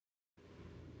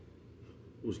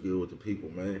What's good with the people,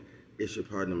 man? It's your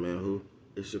partner, man. Who?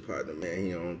 It's your partner, man.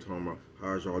 Here I'm talking about.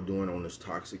 How's y'all doing on this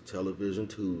toxic television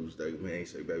Tuesday, man?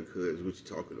 Say, baby, cuz, what you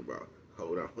talking about?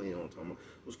 Hold on, you know what I'm talking about?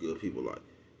 What's good, people? Like,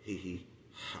 hee,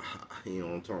 ha ha. You know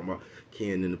what I'm talking about?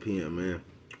 Ken in the pen, man.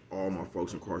 All my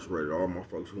folks incarcerated, all my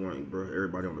folks who ain't, bro.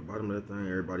 Everybody on the bottom of that thing,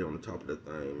 everybody on the top of that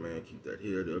thing, man. Keep that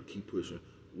head up, keep pushing.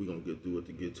 We gonna get through it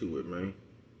to get to it, man.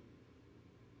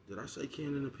 Did I say Ken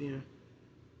in the pen?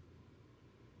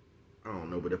 I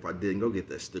don't know, but if I didn't, go get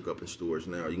that stick up in stores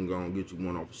now. You can go and get you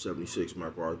one off of 76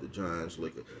 MacArthur Giants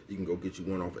Liquor. You can go get you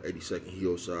one off of 82nd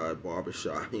Hillside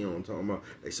Barbershop. You know what I'm talking about?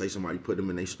 They say somebody put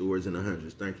them in their stores in the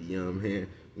hundreds. Thank you, young man.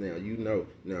 Now you know.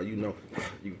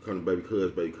 You can come to Baby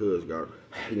Cuz got him.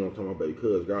 You know what I'm talking about? Baby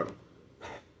Cuz got him.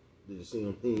 Did you see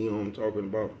him? You know what I'm talking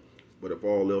about? But if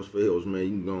all else fails, man, you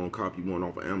can go and copy one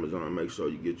off of Amazon and make sure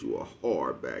you get you a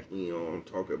hardback. You know what I'm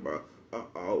talking about?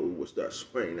 What's that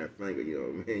swing that finger, you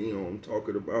know, man? You know what I'm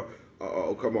talking about?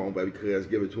 Come on, Baby Cuz,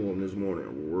 give it to him this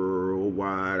morning.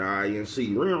 Worldwide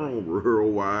INC,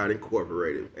 Worldwide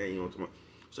Incorporated. Man, you know what I'm talking about?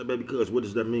 So, Baby Cuz, what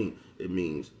does that mean? It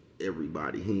means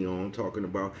everybody. You know what I'm talking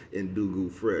about? And Dugu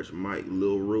Fresh, Mike,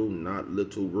 Lil Rue, not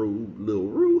Little Rue, Lil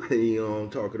Rue. You know what I'm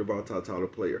talking about? Tata the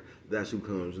player. That's who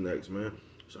comes next, man.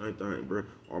 Same thing, bro.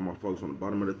 All my folks on the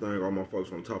bottom of the thing, all my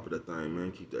folks on top of that thing,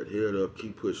 man. Keep that head up,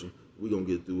 keep pushing. We gonna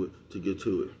get through it to get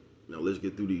to it. Now let's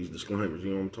get through these disclaimers. You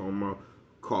know what I'm talking about?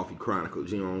 Coffee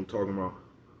Chronicles. You know what I'm talking about?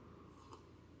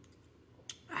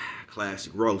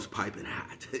 Classic roast piping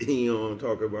hot. You know what I'm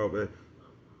talking about, man?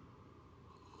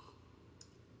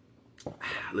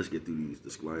 Let's get through these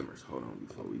disclaimers. Hold on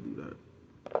before we do that.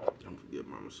 Don't forget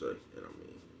Mama say, and I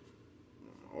mean,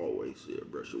 Mama always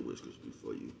said brush your whiskers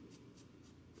before you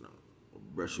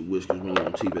brush your whiskers when you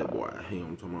on TV, boy. You know what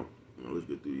I'm talking about? Now, let's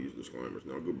get through these disclaimers.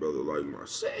 Now, good brother like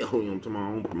myself, you know what I'm talking about?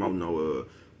 I don't promote no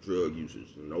drug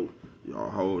usage. Nope. Y'all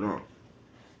hold on.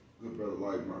 Good brother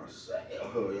like myself,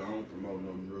 y'all don't promote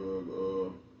no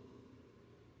drug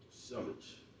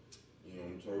sellage. You know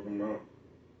what I'm talking about?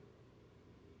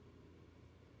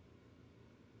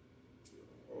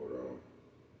 Hold on.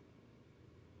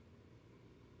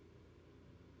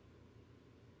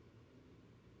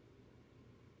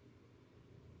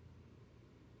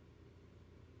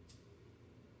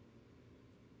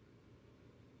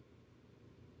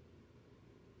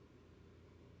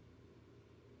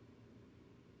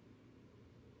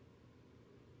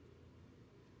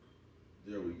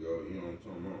 There we go. You know what I'm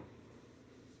talking about?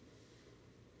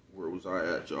 Where was I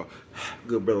at, y'all?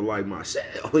 Good brother like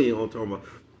myself, you know what I'm talking about?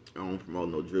 I don't promote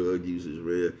no drug users,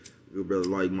 man. Good brother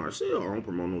like myself, I don't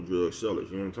promote no drug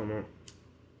sellers, you know what I'm talking about?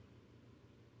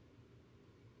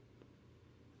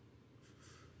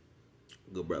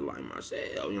 Good brother like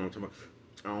myself, you know what I'm talking about?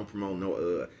 I don't promote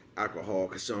no alcohol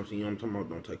consumption, you know what I'm talking about?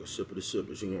 Don't take a sip of the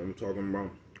sippers, you know what I'm talking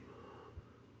about?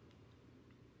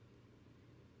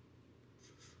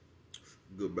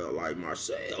 Good brother like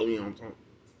myself, you know what I'm talking about?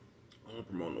 I don't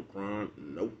promote no crime,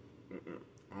 nope.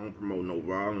 I don't promote no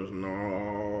violence,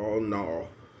 no.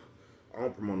 I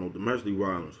don't promote no domestic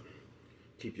violence.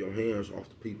 Keep your hands off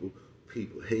the people. He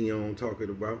don't talking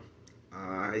about.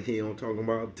 He don't talking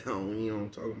about. Don't. He don't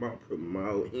talking about.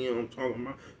 Promote. He don't talking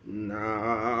about.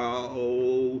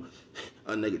 No.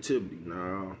 Negativity.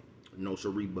 No. No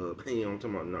siree bub. He don't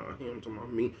talking about. Nah. He don't talking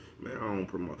about me. Man, I don't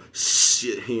promote.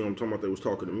 Shit. He don't talking about. They was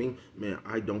talking to me. Man,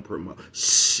 I don't promote.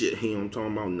 Shit. He don't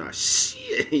talking about. Nah.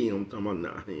 Shit. He don't talking about.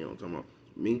 Nah. He don't talking about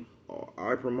me. All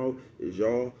I promote is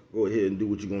y'all go ahead and do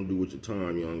what you're going to do with your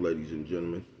time, young ladies and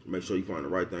gentlemen. Make sure you find the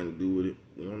right thing to do with it.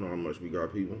 You don't know how much we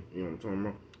got people. You know what I'm talking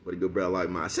about? But a good brother like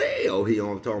myself, he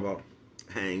don't talking about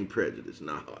hang prejudice.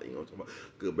 Nah, you know what I'm talking about?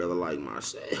 Good brother like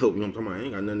myself, you know what I'm talking about? I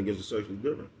ain't got nothing against the sexually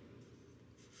different.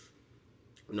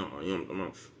 No, you know what I'm talking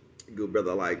about? Good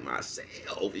brother like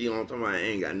myself, you know what I'm talking about? I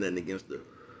ain't got nothing against the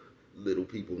little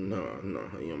people. No, you know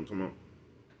what I'm talking about?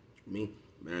 Me?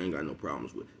 Man, I ain't got no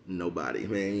problems with nobody.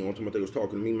 Man, you know what I'm talking about? They was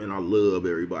talking to me, man. I love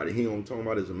everybody. You know what I'm talking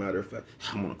about? As a matter of fact,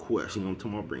 I'm on a quest. You know what I'm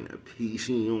talking about? Bring that peace.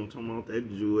 You know what I'm talking about? That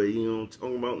joy. You know what I'm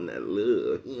talking about? And that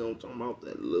love. You know what I'm talking about?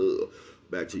 That love.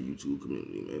 Back to YouTube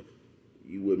community, man.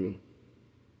 You with me?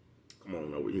 Come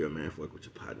on over here, man. Fuck with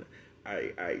your partner.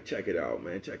 Alright, check it out,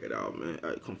 man. Check it out, man.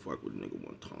 Alright, come fuck with a nigga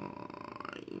one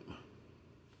time. You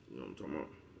know what I'm talking about?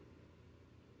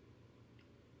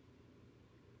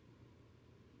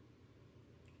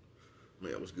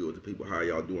 Man, what's good with the people? How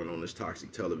y'all doing on this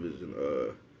toxic television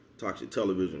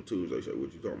Tuesday? So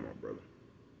what you talking about, brother?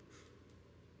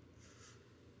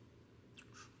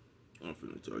 I'm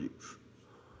finna tell you.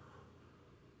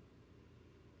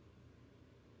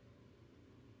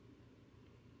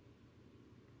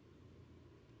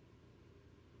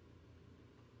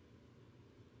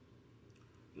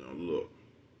 Now look,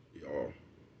 y'all,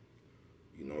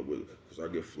 you know, because I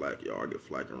get flack, y'all. I get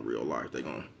flack in real life. They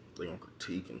gonna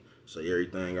critique and say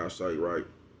everything I say, right?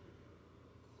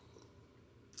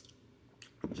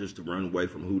 Just to run away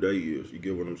from who they is. You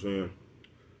get what I'm saying?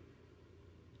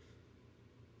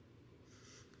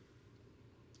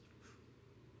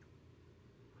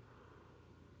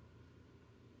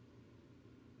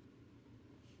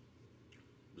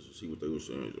 Let's see what they were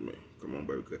saying to me. Come on,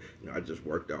 baby. You know, I just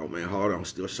worked out, man. Hard. I'm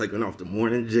still shaking off the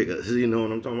morning jiggers. You know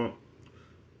what I'm talking about?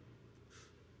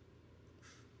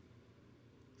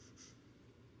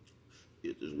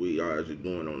 Get this weed I actually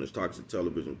doing on this Toxic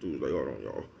Television Tuesday. Hold on,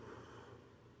 y'all.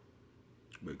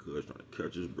 Because trying to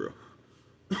catch his breath.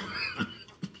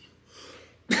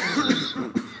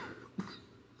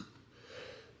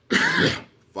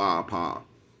 Firepower.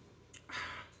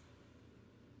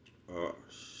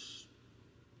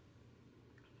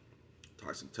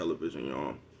 Toxic Television,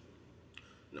 y'all.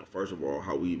 Now, first of all,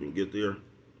 how we even get there?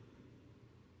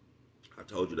 I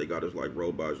told you they got us like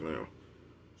robots now.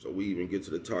 So we even get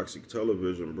to the Toxic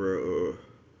Television, bro.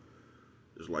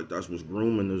 It's like that's what's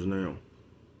grooming us now.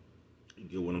 You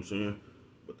get what I'm saying?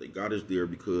 But they got us there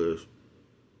because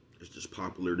it's just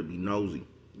popular to be nosy.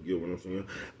 You get what I'm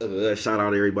saying? Shout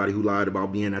out to everybody who lied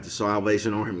about being at the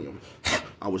Salvation Army.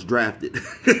 I was drafted.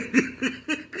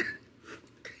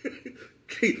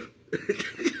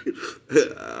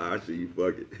 I see you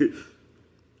fucking.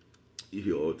 You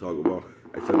hear what I'm talking about?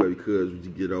 I tell you because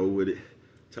you get over with it.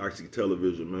 Toxic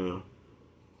Television, man.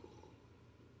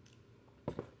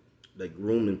 They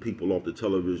grooming people off the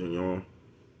television, y'all.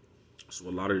 So a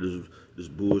lot of this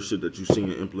bullshit that you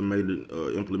seeing implemented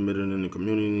in the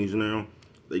communities now,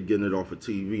 they getting it off of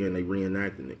TV and they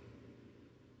reenacting it.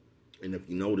 And if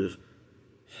you notice,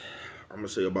 I'm gonna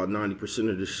say about 90%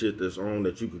 of the shit that's on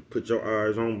that you could put your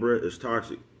eyes on, bruh, is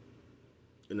toxic.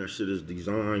 And that shit is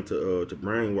designed to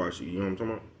brainwash you. You know what I'm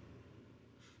talking about?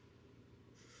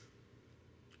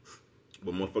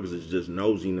 But motherfuckers is just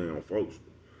nosy now, folks.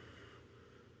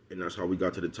 And that's how we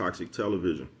got to the Toxic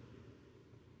Television.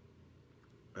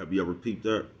 Have you ever peeped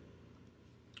that?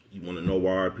 You want to know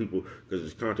why people, because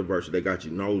it's controversial, they got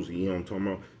you nosy, you know what I'm talking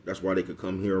about? That's why they could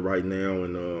come here right now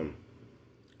and,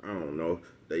 I don't know,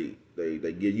 they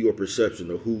give you a perception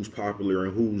of who's popular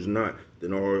and who's not.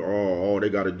 Then all they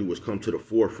got to do is come to the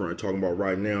forefront talking about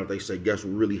right now. They say, guess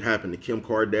what really happened to Kim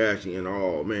Kardashian?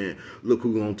 Oh, man, look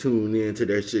who gonna tune in to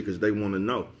that shit because they want to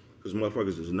know. Because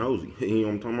motherfuckers is nosy. You know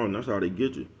what I'm talking about? And that's how they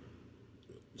get you.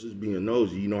 Just being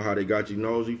nosy. You know how they got you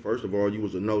nosy? First of all, you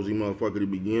was a nosy motherfucker to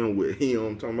begin with. You know what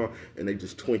I'm talking about? And they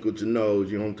just twinkled your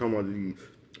nose. You know what I'm talking about?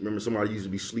 Remember somebody used to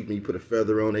be sleeping, you put a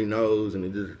feather on their nose and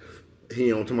it just...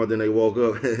 You know what I'm talking about? Then they woke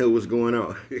up and what's going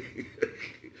on?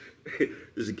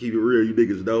 Just to keep it real, you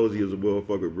niggas nosy as a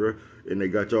motherfucker, bro. And they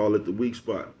got y'all at the weak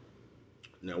spot.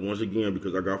 Now, once again,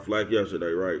 because I got flack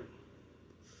yesterday, right?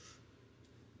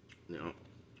 Now,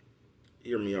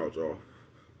 hear me out, y'all.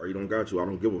 Or you don't got to, I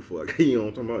don't give a fuck. You know what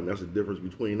I'm talking about? And that's the difference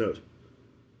between us.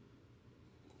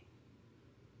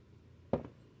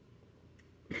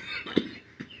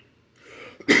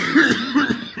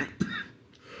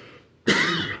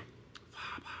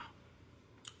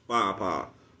 Firepower.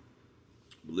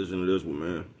 But listen to this one,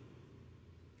 man.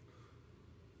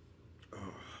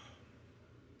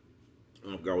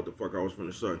 I forgot what the fuck I was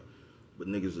finna say. But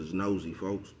niggas is nosy,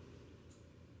 folks.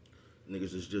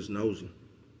 Niggas is just nosy.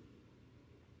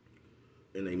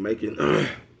 And they making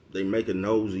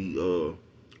nosy,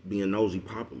 being nosy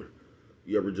popular.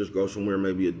 You ever just go somewhere,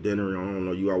 maybe a dinner, I don't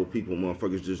know, you out with people,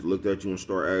 motherfuckers just looked at you and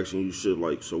start asking you shit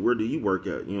like, so where do you work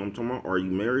at? You know what I'm talking about? Are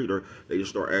you married? Or they just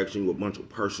start asking you a bunch of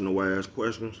personal ass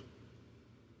questions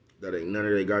that ain't none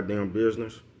of their goddamn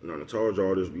business. And I told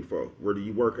y'all this before. Where do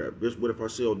you work at? Bitch, what if I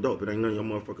sell dope? It ain't none of your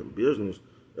motherfucking business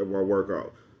if I work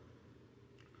out.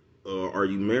 Are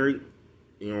you married?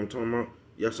 You know what I'm talking about?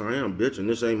 Yes, I am, bitch, and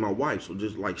this ain't my wife, so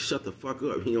just, like, shut the fuck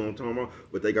up, you know what I'm talking about?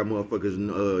 But they got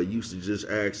motherfuckers used to just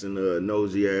asking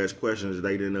nosy-ass questions.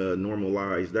 They didn't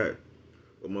normalize that.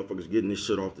 But motherfuckers getting this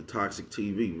shit off the Toxic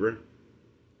TV, bruh.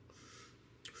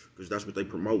 Because that's what they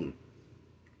promoting.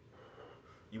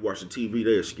 You watch the TV,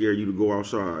 they'll scare you to go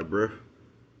outside, bruh.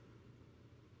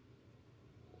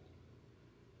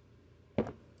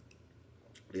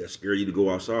 They'll scare you to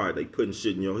go outside. They putting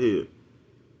shit in your head.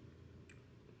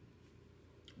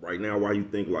 Right now, why you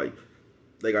think like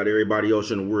they got everybody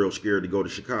else in the world scared to go to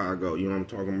Chicago? You know what I'm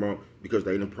talking about? Because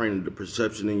they done planted the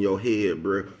perception in your head,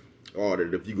 bro. Oh,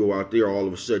 that if you go out there, all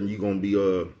of a sudden you gonna be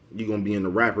in the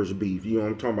rappers beef. You know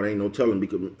what I'm talking about? Ain't no telling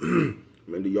because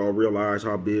man, do y'all realize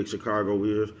how big Chicago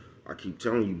is? I keep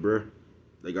telling you, bro.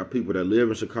 They got people that live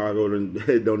in Chicago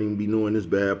that don't even be knowing this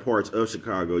bad parts of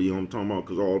Chicago. You know what I'm talking about?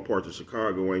 Because all parts of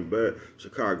Chicago ain't bad.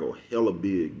 Chicago hella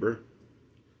big, bruh.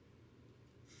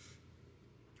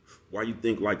 Why you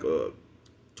think like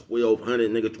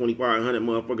 1,200 nigga, 2,500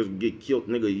 motherfuckers get killed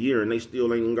nigga a year and they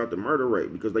still ain't even got the murder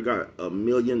rate? Because they got a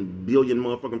million, billion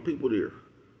motherfucking people there.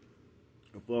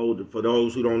 For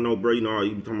those who don't know, bro, you know,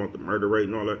 you be talking about the murder rate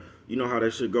and all that. You know how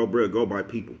that shit go, bro? Go by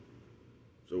people.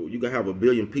 So you can have a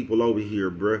billion people over here,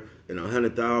 bruh, and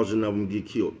 100,000 of them get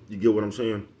killed. You get what I'm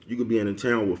saying? You could be in a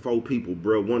town with 4 people,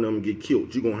 bruh. One of them get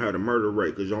killed. You gonna have the murder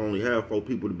rate because you only have 4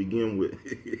 people to begin with.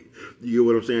 You get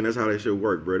what I'm saying? That's how that shit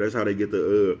work, bruh. That's how they get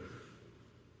the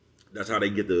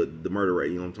murder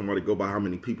rate. You know what I'm talking about? They go by how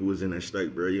many people is in that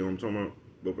state, bruh. You know what I'm talking about?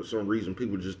 But for some reason,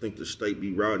 people just think the state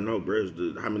be right. No, bruh.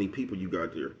 It's how many people you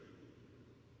got there.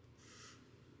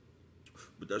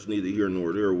 But that's neither here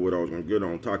nor there. What I was gonna get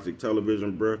on toxic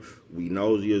television, bruh. We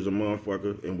nosy as a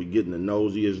motherfucker, and we getting the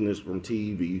nosiezness from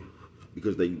TV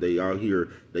because they out here,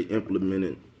 they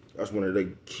implemented. That's one of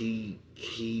the key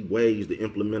ways to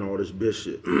implement all this bitch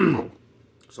shit.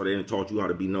 So they didn't taught you how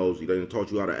to be nosy. They didn't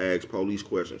taught you how to ask police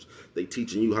questions. They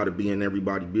teaching you how to be in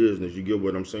everybody's business. You get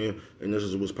what I'm saying? And this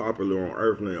is what's popular on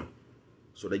Earth now.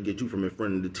 So they get you from in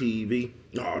front of the TV.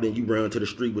 Oh, then you run to the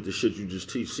street with the shit you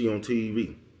just see on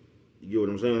TV. You get what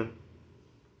I'm saying?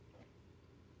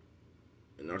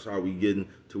 And that's how we getting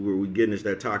to where we getting is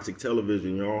that toxic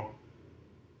television, y'all.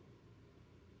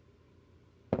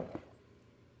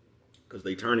 Because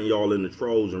they turning y'all into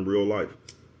trolls in real life.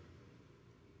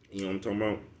 You know what I'm talking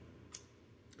about?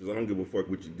 Because I don't give a fuck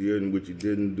what you did and what you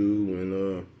didn't do.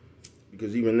 And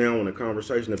because even now in a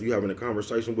conversation, if you having a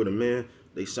conversation with a man,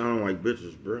 they sound like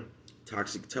bitches, bro.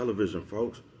 Toxic television,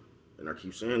 folks. And I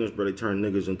keep saying this, bro, they turn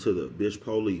niggas into the bitch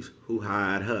police who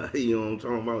hide her. You know what I'm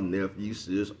talking about? Nephew,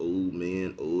 sis, old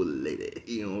man, old lady.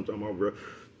 You know what I'm talking about, bro?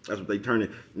 That's what they turn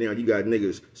it. Now you got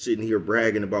niggas sitting here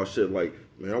bragging about shit like,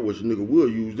 man, I wish a nigga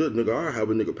would use this. Nigga, I'll have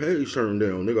a nigga page turned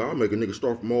down. Nigga, I'll make a nigga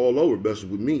start from all over messing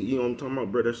with me. You know what I'm talking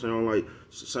about, bro? That sound like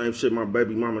the same shit my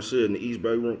baby mama said in the East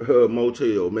Bay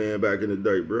motel, man, back in the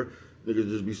day, bro. Niggas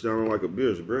just be sounding like a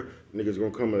bitch, bro. Niggas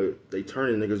gonna come, they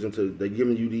turning niggas into, they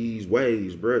giving you these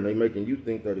ways, bro, and they making you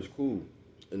think that it's cool.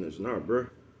 And it's not, bro.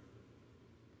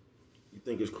 You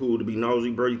think it's cool to be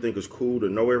nosy, bro? You think it's cool to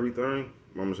know everything?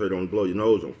 Mama say don't blow your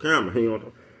nose on camera. You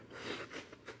know,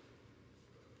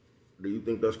 do you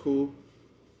think that's cool?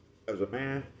 As a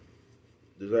man?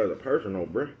 Just as a person, though,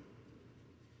 bro.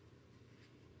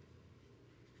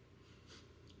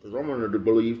 Because I'm under the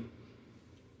belief,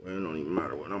 well, it don't even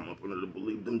matter what I'm up under the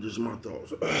belief, them just my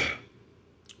thoughts.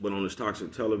 But on this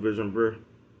toxic television, bro,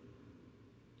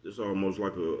 it's almost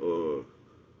like a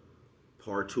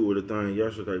part 2 of the thing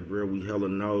yesterday, bro. We hella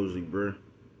nosy, bro.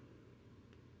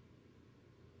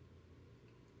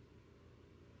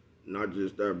 Not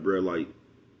just that, bro. Like,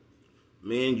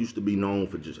 men used to be known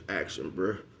for just action,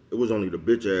 bro. It was only the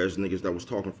bitch ass niggas that was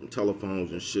talking from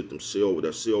telephones and shit, that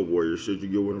cell warrior shit. You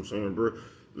get what I'm saying, bro?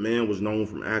 Man was known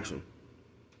from action.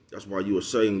 That's why you were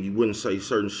saying you wouldn't say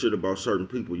certain shit about certain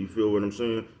people. You feel what I'm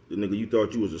saying? The nigga you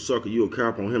thought you was a sucker, you a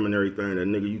cap on him and everything. That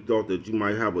nigga you thought that you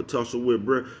might have a tussle with,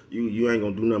 bro, you ain't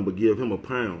gonna do nothing but give him a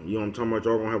pound. You know what I'm talking about?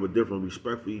 Y'all gonna have a different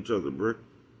respect for each other, bro.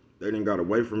 They didn't got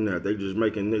away from that. They just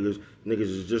making niggas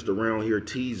is just around here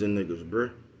teasing niggas, bro.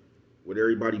 With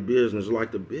everybody business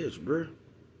like the bitch, bro.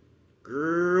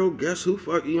 Girl, guess who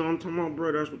fuck, you know what I'm talking about,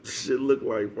 bro? That's what this shit look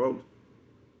like, folks.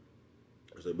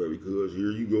 I said, baby, cuz,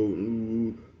 here you go.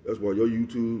 Ooh, that's why your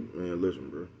YouTube, man, listen,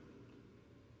 bro.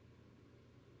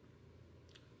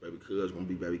 Baby cuz gonna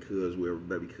be baby cuz wherever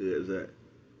baby cuz at.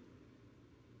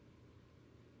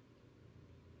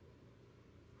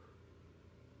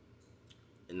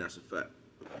 And that's a fact.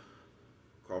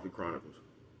 Coffee Chronicles.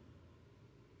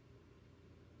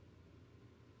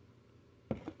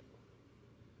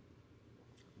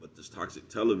 But this toxic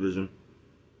television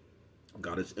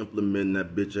got us implementing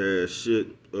that bitch ass shit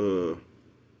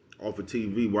off of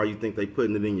TV. Why you think they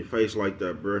putting it in your face like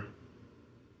that, bruh?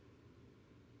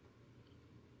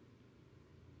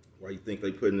 Why you think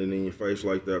they putting it in your face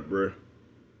like that, bruh?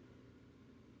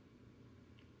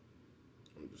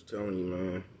 I'm just telling you,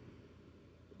 man.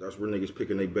 That's where niggas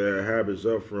picking their bad habits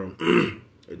up from.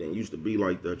 It didn't used to be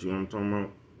like that, you know what I'm talking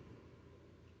about?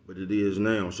 But it is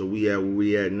now. So we at where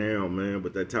we at now, man.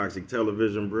 But that toxic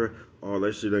television, bro, all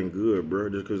that shit ain't good, bro.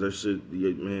 Just because that shit,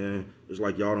 man, it's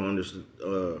like y'all don't understand.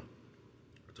 I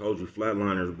told you,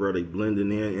 flatliners, bro, they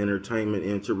blending in entertainment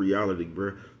into reality,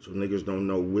 bro. So niggas don't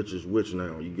know which is which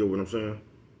now. You get what I'm saying?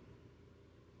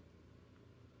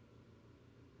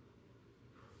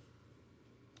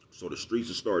 So the streets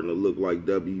are starting to look like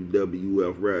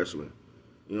WWF wrestling.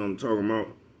 You know what I'm talking about?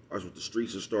 That's what the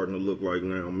streets are starting to look like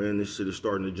now, man. This shit is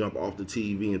starting to jump off the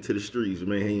TV into the streets,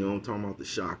 man. You know what I'm talking about? The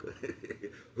shocker.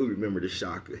 Who remember the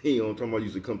shocker? You know what I'm talking about?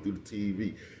 Used to come through the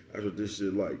TV. That's what this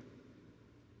shit like.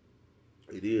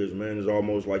 It is, man. It's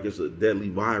almost like it's a deadly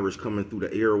virus coming through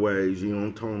the airways. You know what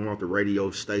I'm talking about? The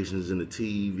radio stations and the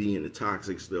TV and the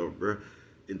toxic stuff, bro.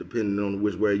 And depending on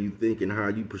which way you think and how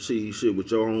you perceive shit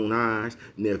with your own eyes,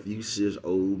 nephew, sis,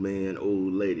 old man,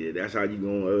 old lady. That's how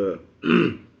you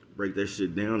gonna break that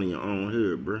shit down in your own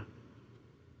head, bro.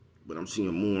 But I'm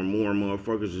seeing more and more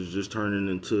motherfuckers is just turning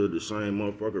into the same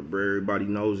motherfucker, bro. Everybody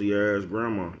nosy ass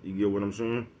grandma. You get what I'm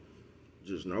saying?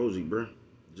 Just nosy, bro.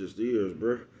 Just is,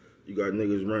 bro. You got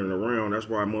niggas running around. That's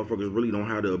why motherfuckers really don't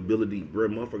have the ability, bro.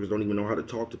 Motherfuckers don't even know how to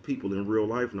talk to people in real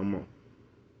life no more.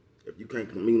 If you can't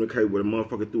communicate with a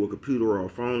motherfucker through a computer or a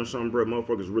phone or something, bro,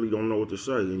 motherfuckers really don't know what to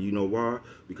say. And you know why?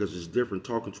 Because it's different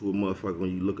talking to a motherfucker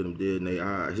when you look at them dead in their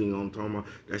eyes. You know what I'm talking about?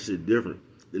 That shit different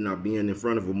than not being in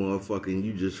front of a motherfucker and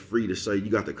you just free to say,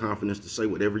 you got the confidence to say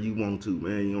whatever you want to,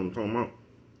 man. You know what I'm talking about?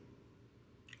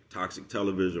 Toxic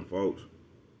television, folks.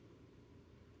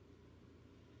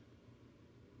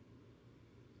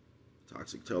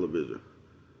 Toxic television.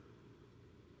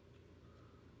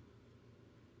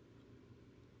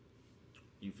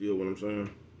 You feel what I'm saying?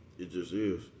 It just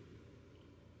is.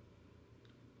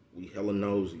 We hella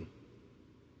nosy.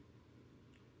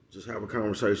 Just have a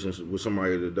conversation with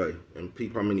somebody today and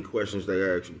peep how many questions they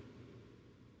ask you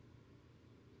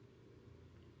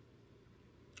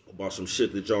about some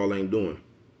shit that y'all ain't doing.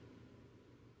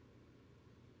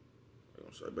 I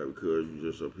don't say, baby, cuz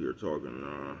you just up here talking.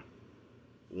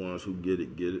 Ones who get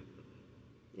it, get it.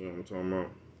 You know what I'm talking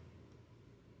about?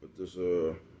 But this,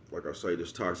 like I say,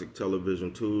 this Toxic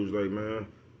Television Tuesday, man,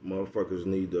 motherfuckers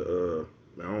need to,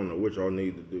 man, I don't know what y'all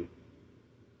need to do.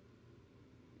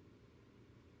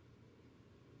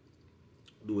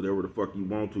 Do whatever the fuck you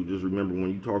want to. Just remember,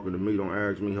 when you talking to me, don't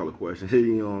ask me hella questions.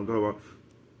 You know what I'm talking about?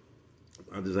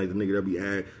 I just ain't the nigga that be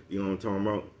asked, you know what I'm talking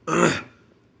about?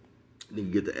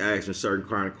 Nigga get to asking certain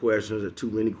kind of questions or too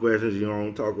many questions, you know what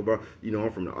I'm talking about? You know,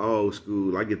 I'm from the old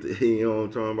school. I get to, you know what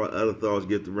I'm talking about? Other thoughts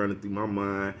get to running through my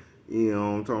mind. You know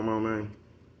what I'm talking about, man?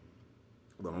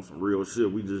 But on some real shit,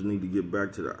 we just need to get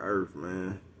back to the earth,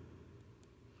 man.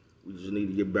 We just need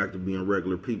to get back to being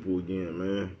regular people again,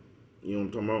 man. You know what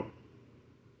I'm talking about?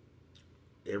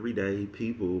 Everyday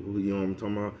people, you know what I'm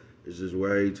talking about? It's just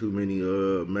way too many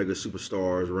mega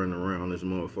superstars running around this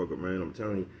motherfucker, man. I'm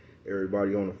telling you.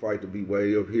 Everybody on the fight to be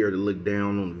way up here to look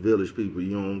down on the village people,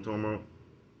 you know what I'm talking about?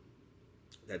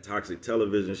 That toxic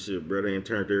television shit, bro, they ain't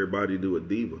turned everybody to a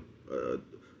diva.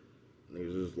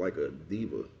 Niggas just like a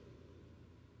diva.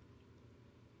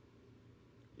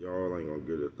 Y'all ain't gonna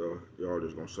get it, though. Y'all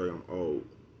just gonna say I'm old.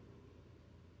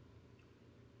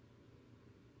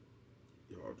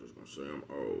 Y'all just gonna say I'm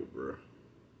old, bro.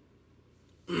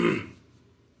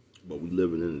 But we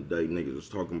living in the day, niggas is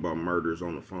talking about murders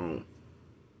on the phone.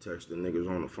 Texting niggas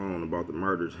on the phone about the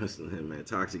murders. Man,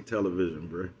 toxic television,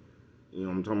 bro. You know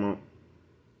what I'm talking about?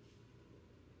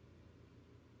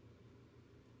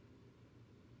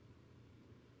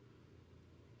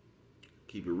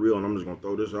 Keep it real, and I'm just gonna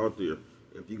throw this out there.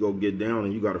 If you go get down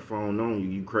and you got a phone on you,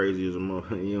 you crazy as a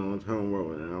motherfucker. You know what I'm talking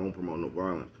about? And I don't promote no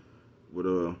violence. But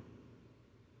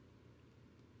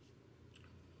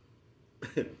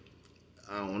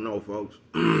I don't know, folks.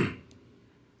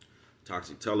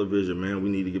 Toxic television, man. We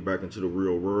need to get back into the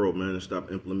real world, man, and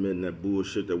stop implementing that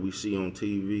bullshit that we see on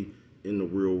TV in the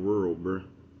real world, bro.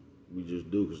 We just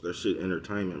do, because that shit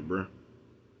entertainment, bro.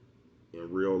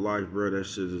 In real life, bro, that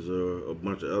shit is a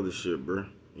bunch of other shit, bro.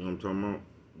 You know what I'm talking about?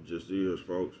 It just is,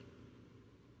 folks.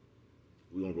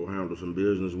 We gonna go handle some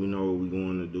business. We know what we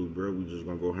going to do, bro. We just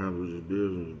gonna go handle this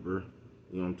business, bro.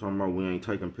 You know what I'm talking about? We ain't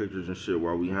taking pictures and shit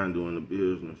while we handling the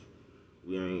business.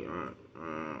 We ain't, I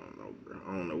don't know, bro.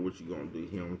 I don't know what you gonna do.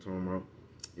 You know what I'm talking about?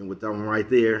 And with that one right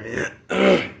there,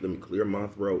 let me clear my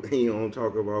throat. You know what I'm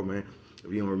talking about, man?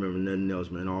 If you don't remember nothing else,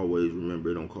 man, always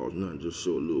remember it don't cost nothing. Just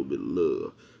show a little bit of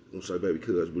love. I'm say, baby,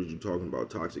 cuz, what you talking about?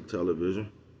 Toxic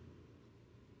television?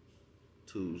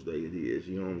 Tuesday it is.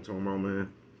 You know what I'm talking about,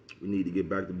 man? We need to get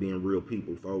back to being real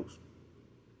people, folks.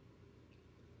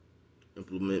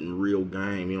 Implementing real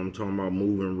game. You know what I'm talking about?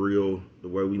 Moving real the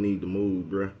way we need to move,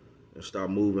 bruh. And stop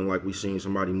moving like we seen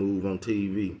somebody move on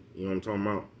TV. You know what I'm talking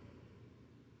about?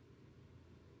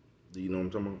 Do you know what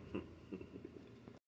I'm talking about?